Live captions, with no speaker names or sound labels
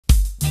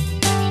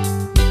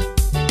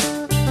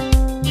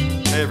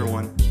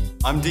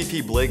I'm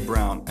DP Blake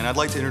Brown, and I'd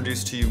like to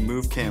introduce to you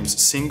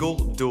Movcam's single,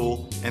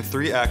 dual, and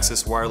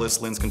 3-axis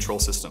wireless lens control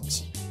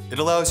systems. It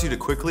allows you to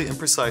quickly and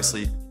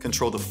precisely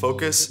control the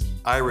focus,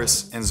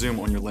 iris, and zoom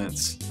on your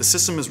lens. The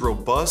system is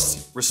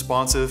robust,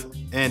 responsive,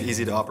 and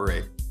easy to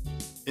operate.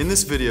 In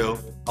this video,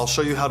 I'll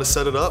show you how to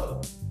set it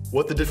up,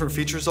 what the different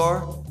features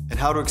are, and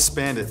how to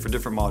expand it for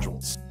different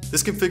modules.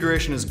 This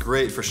configuration is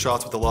great for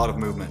shots with a lot of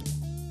movement.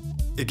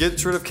 It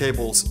gets rid of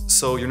cables,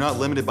 so you're not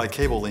limited by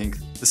cable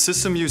length. The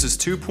system uses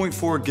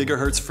 2.4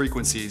 GHz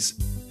frequencies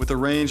with a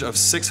range of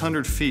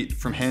 600 feet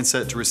from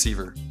handset to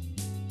receiver.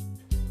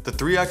 The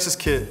 3-axis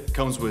kit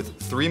comes with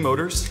 3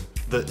 motors,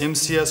 the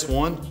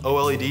MCS-1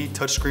 OLED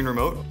touchscreen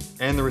remote,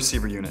 and the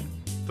receiver unit.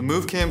 The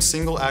Movcam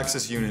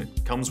single-axis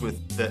unit comes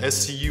with the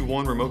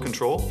STU-1 remote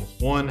control,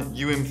 1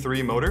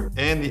 UM3 motor,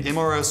 and the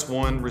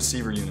MRS-1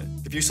 receiver unit.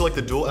 If you select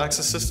the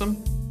dual-axis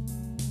system,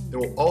 it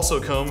will also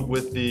come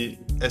with the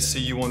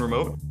STU-1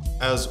 remote,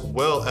 as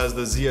well as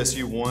the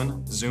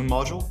ZSU-1 zoom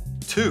module,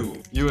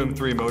 2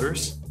 UM3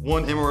 motors,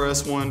 1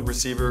 MRS-1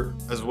 receiver,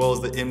 as well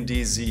as the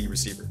MDZ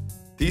receiver.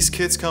 These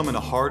kits come in a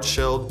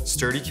hard-shelled,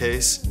 sturdy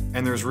case,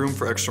 and there's room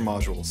for extra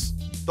modules.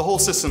 The whole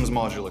system is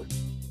modular.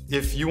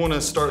 If you want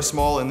to start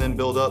small and then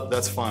build up,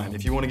 that's fine.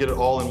 If you want to get it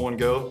all in one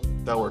go,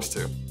 that works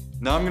too.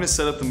 Now I'm going to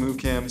set up the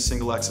Movcam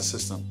single-axis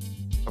system.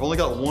 I've only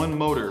got 1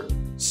 motor,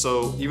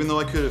 so even though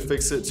I could have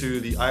fixed it to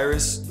the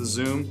iris, the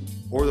zoom,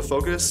 or the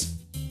focus,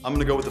 I'm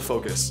going to go with the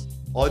focus.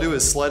 All I do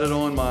is slide it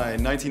on my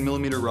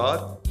 19mm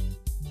rod,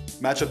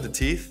 match up the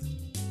teeth,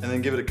 and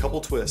then give it a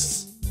couple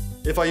twists.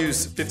 If I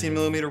use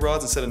 15mm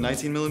rods instead of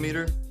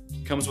 19mm,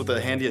 it comes with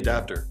a handy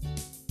adapter.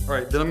 All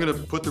right, then I'm going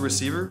to put the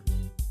receiver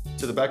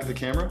to the back of the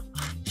camera.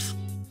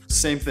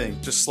 Same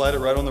thing, just slide it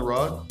right on the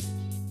rod,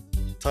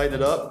 tighten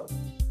it up.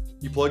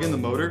 You plug in the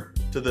motor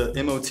to the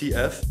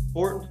MOTF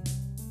port.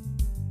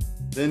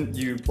 Then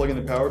you plug in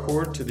the power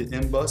cord to the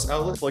M-bus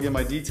outlet, plug in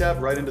my D-tap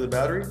right into the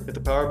battery, hit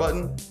the power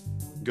button,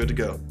 good to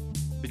go.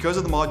 Because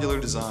of the modular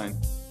design,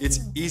 it's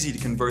easy to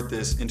convert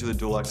this into a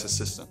dual-axis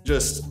system.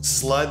 Just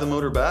slide the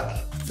motor back,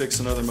 fix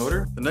another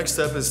motor. The next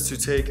step is to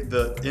take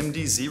the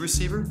MDZ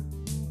receiver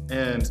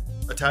and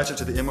attach it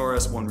to the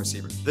MRS-1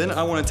 receiver. Then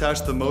I want to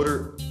attach the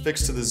motor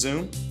fixed to the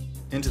zoom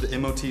into the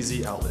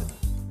MOTZ outlet.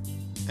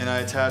 And I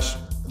attach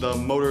the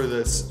motor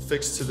that's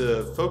fixed to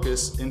the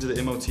focus into the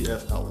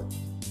MOTF outlet.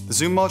 The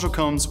zoom module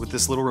comes with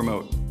this little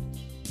remote.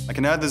 I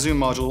can add the zoom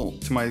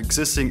module to my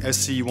existing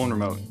STU-1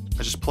 remote.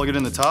 I just plug it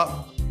in the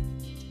top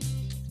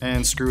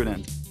and screw it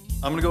in.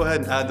 I'm gonna go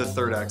ahead and add the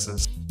 3rd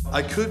axis.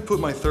 I could put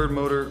my 3rd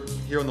motor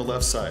here on the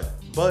left side,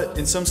 but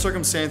in some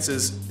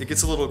circumstances, it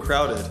gets a little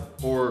crowded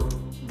or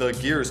the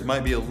gears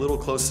might be a little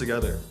close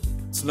together.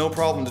 It's no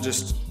problem to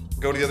just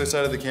go to the other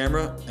side of the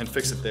camera and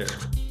fix it there.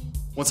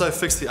 Once I've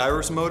fixed the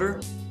iris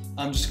motor,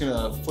 I'm just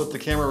gonna flip the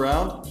camera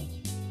around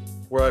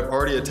where I've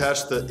already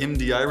attached the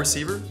MDI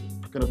receiver.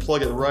 I'm gonna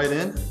plug it right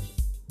in,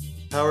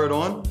 power it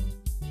on,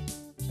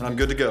 and I'm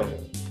good to go.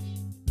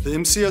 The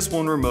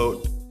MCS-1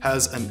 remote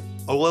has an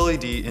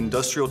OLED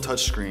industrial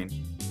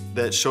touchscreen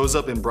that shows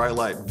up in bright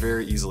light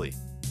very easily.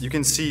 You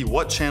can see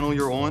what channel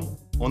you're on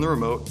the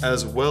remote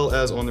as well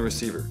as on the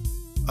receiver.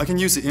 I can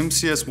use the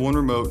MCS-1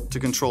 remote to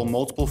control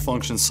multiple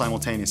functions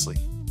simultaneously.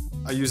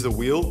 I use the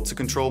wheel to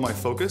control my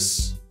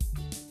focus,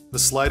 the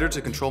slider to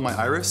control my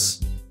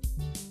iris,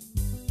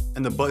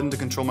 and the button to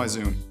control my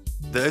zoom.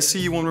 The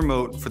STU-1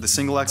 remote for the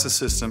single-axis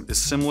system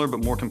is similar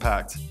but more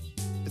compact.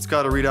 It's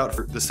got a readout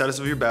for the status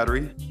of your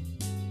battery,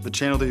 the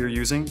channel that you're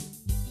using,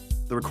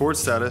 the record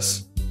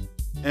status,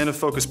 and a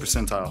focus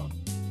percentile.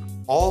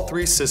 All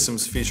 3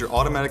 systems feature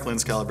automatic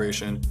lens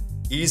calibration,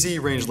 easy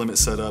range limit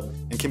setup,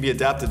 and can be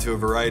adapted to a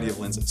variety of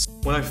lenses.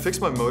 When I fix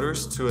my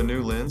motors to a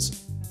new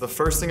lens, the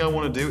first thing I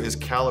want to do is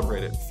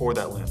calibrate it for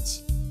that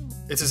lens.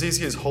 It's as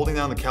easy as holding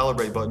down the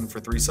calibrate button for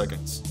 3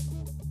 seconds.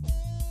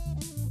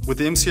 With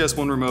the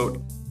MCS-1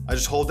 remote, I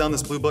just hold down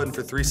this blue button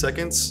for 3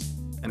 seconds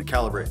and it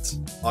calibrates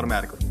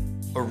automatically.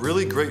 A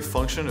really great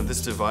function of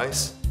this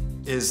device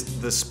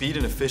is the speed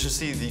and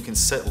efficiency that you can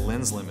set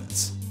lens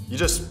limits. You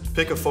just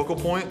pick a focal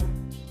point,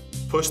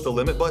 push the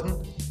limit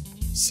button,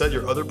 set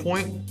your other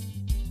point,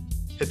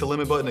 hit the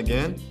limit button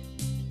again,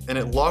 and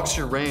it locks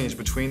your range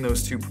between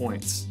those 2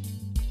 points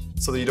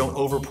so that you don't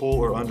overpull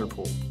or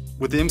underpull.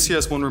 With the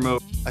MCS-1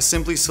 remote, I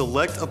simply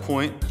select a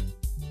point,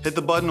 hit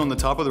the button on the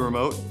top of the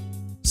remote,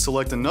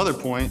 select another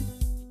point,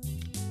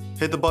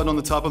 hit the button on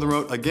the top of the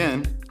remote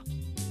again,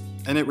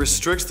 and it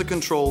restricts the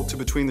control to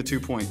between the 2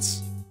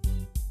 points.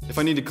 If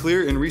I need to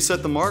clear and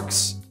reset the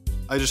marks,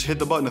 I just hit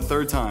the button a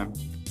 3rd time.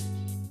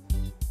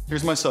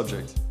 Here's my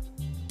subject.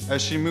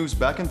 As she moves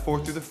back and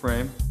forth through the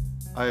frame,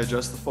 I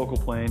adjust the focal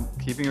plane,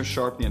 keeping her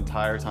sharp the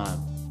entire time.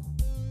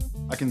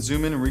 I can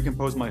zoom in and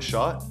recompose my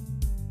shot,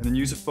 and then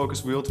use a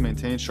focus wheel to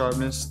maintain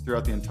sharpness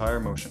throughout the entire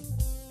motion.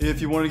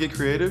 If you want to get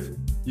creative,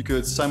 you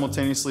could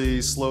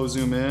simultaneously slow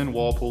zoom in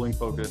while pulling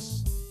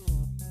focus.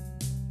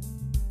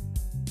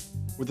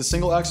 With the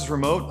single-axis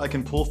remote, I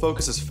can pull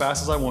focus as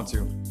fast as I want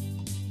to.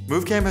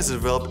 Movcam has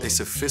developed a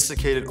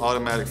sophisticated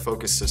automatic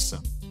focus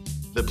system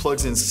that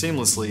plugs in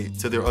seamlessly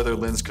to their other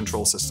lens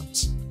control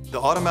systems. The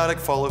automatic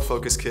follow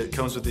focus kit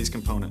comes with these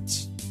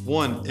components.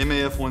 One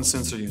MAF-1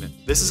 sensor unit.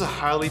 This is a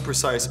highly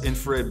precise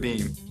infrared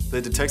beam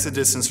that detects the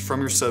distance from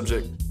your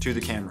subject to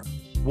the camera.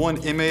 One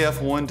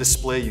MAF-1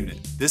 display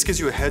unit. This gives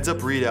you a heads-up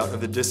readout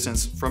of the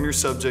distance from your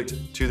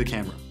subject to the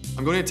camera.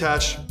 I'm going to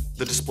attach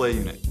the display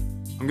unit.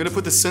 I'm going to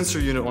put the sensor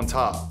unit on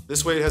top.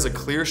 This way it has a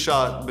clear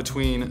shot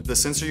between the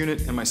sensor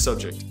unit and my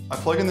subject. I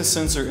plug in the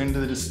sensor into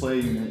the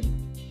display unit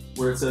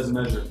where it says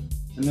measure,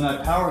 and then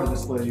I power the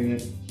display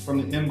unit from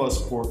the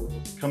M-bus port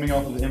coming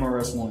off of the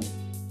MRS-1.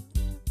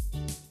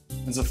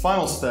 As a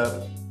final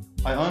step,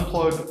 I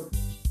unplug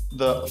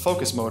the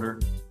focus motor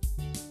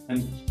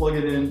and plug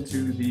it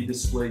into the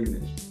display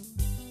unit.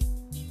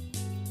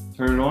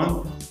 Turn it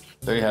on,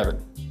 there you have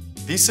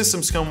it. These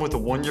systems come with a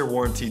 1-year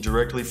warranty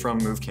directly from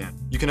Movcam.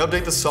 You can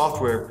update the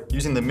software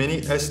using the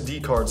mini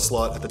SD card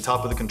slot at the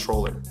top of the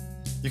controller.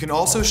 You can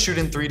also shoot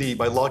in 3D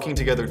by locking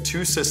together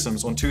 2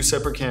 systems on 2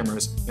 separate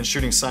cameras and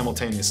shooting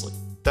simultaneously.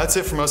 That's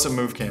it from us at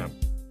Movcam.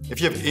 If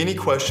you have any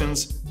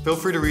questions, feel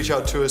free to reach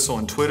out to us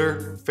on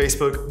Twitter,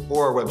 Facebook,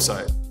 or our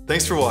website.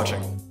 Thanks for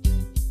watching.